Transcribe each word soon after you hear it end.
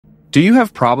Do you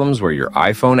have problems where your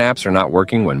iPhone apps are not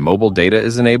working when mobile data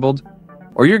is enabled?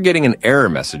 Or you're getting an error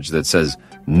message that says,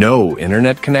 no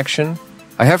internet connection?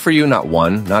 I have for you not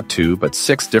one, not two, but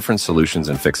 6 different solutions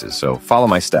and fixes, so follow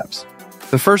my steps.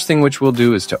 The first thing which we'll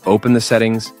do is to open the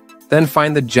settings, then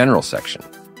find the General section.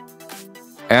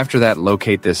 After that,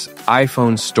 locate this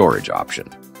iPhone storage option.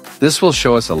 This will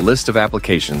show us a list of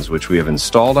applications which we have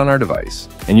installed on our device,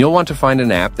 and you'll want to find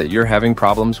an app that you're having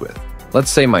problems with. Let's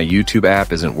say my YouTube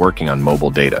app isn't working on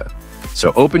mobile data.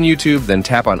 So open YouTube, then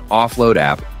tap on Offload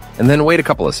app, and then wait a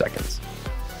couple of seconds.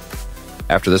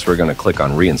 After this, we're going to click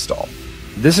on Reinstall.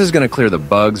 This is going to clear the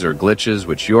bugs or glitches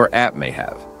which your app may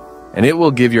have, and it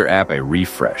will give your app a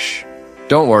refresh.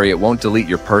 Don't worry, it won't delete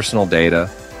your personal data,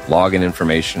 login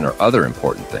information, or other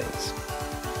important things.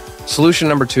 Solution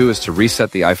number 2 is to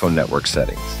reset the iPhone network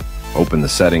settings. Open the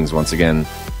settings once again,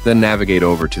 then navigate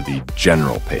over to the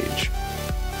General page.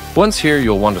 Once here,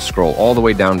 you'll want to scroll all the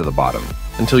way down to the bottom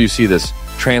until you see this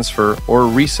Transfer or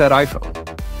Reset iPhone.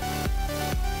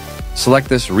 Select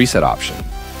this Reset option,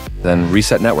 then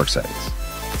Reset Network Settings.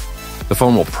 The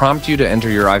phone will prompt you to enter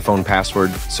your iPhone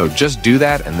password, so just do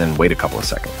that and then wait a couple of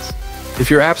seconds. If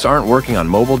your apps aren't working on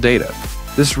mobile data,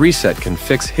 this reset can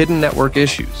fix hidden network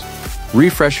issues,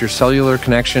 refresh your cellular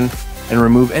connection, and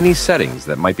remove any settings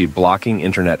that might be blocking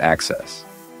internet access.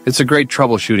 It's a great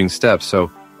troubleshooting step, so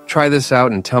try this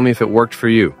out and tell me if it worked for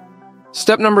you.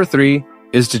 Step number 3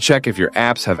 is to check if your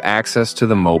apps have access to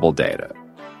the mobile data.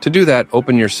 To do that,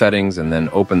 open your settings and then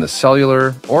open the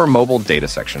cellular or mobile data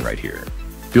section right here.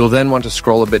 You'll then want to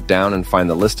scroll a bit down and find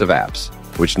the list of apps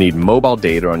which need mobile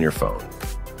data on your phone.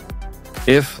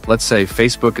 If, let's say,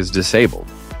 Facebook is disabled,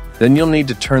 then you'll need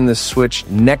to turn this switch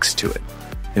next to it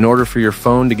in order for your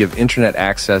phone to give internet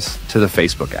access to the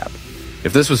Facebook app.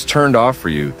 If this was turned off for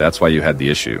you, that's why you had the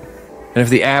issue. And if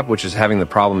the app which is having the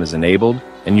problem is enabled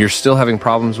and you're still having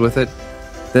problems with it,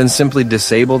 then simply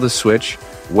disable the switch,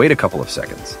 wait a couple of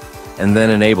seconds, and then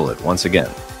enable it once again.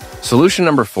 Solution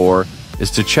number 4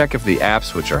 is to check if the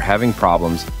apps which are having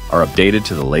problems are updated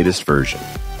to the latest version.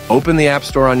 Open the App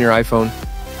Store on your iPhone,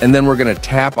 and then we're going to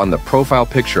tap on the profile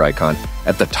picture icon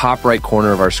at the top right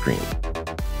corner of our screen.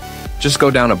 Just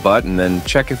go down a button and then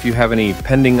check if you have any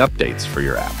pending updates for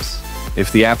your apps.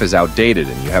 If the app is outdated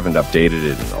and you haven't updated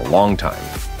it in a long time,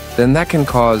 then that can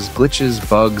cause glitches,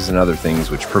 bugs, and other things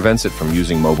which prevents it from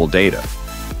using mobile data,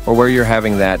 or where you're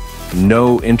having that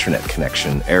no internet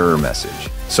connection error message.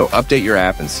 So update your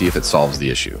app and see if it solves the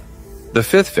issue. The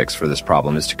 5th fix for this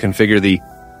problem is to configure the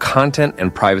content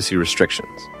and privacy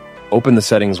restrictions. Open the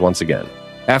settings once again.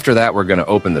 After that, we're going to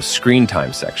open the screen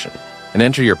time section and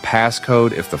enter your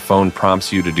passcode if the phone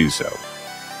prompts you to do so.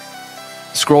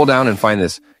 Scroll down and find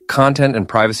this Content and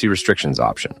Privacy Restrictions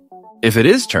option. If it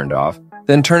is turned off,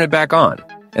 then turn it back on,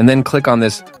 and then click on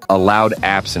this Allowed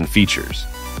Apps and Features.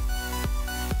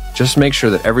 Just make sure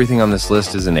that everything on this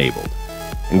list is enabled,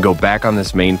 and go back on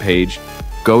this main page,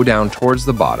 go down towards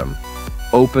the bottom,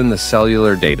 open the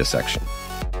Cellular Data section.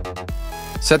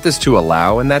 Set this to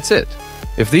Allow, and that's it.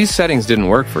 If these settings didn't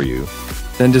work for you,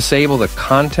 then disable the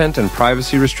Content and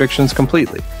Privacy Restrictions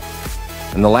completely.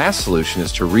 And the last solution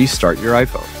is to restart your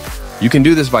iPhone. You can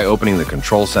do this by opening the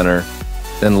Control Center,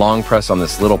 then long press on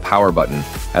this little power button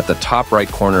at the top right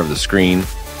corner of the screen,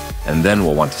 and then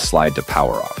we'll want to slide to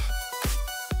power off.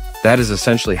 That is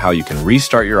essentially how you can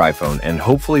restart your iPhone and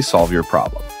hopefully solve your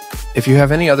problem. If you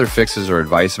have any other fixes or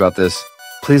advice about this,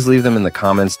 please leave them in the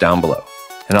comments down below,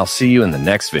 and I'll see you in the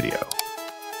next video.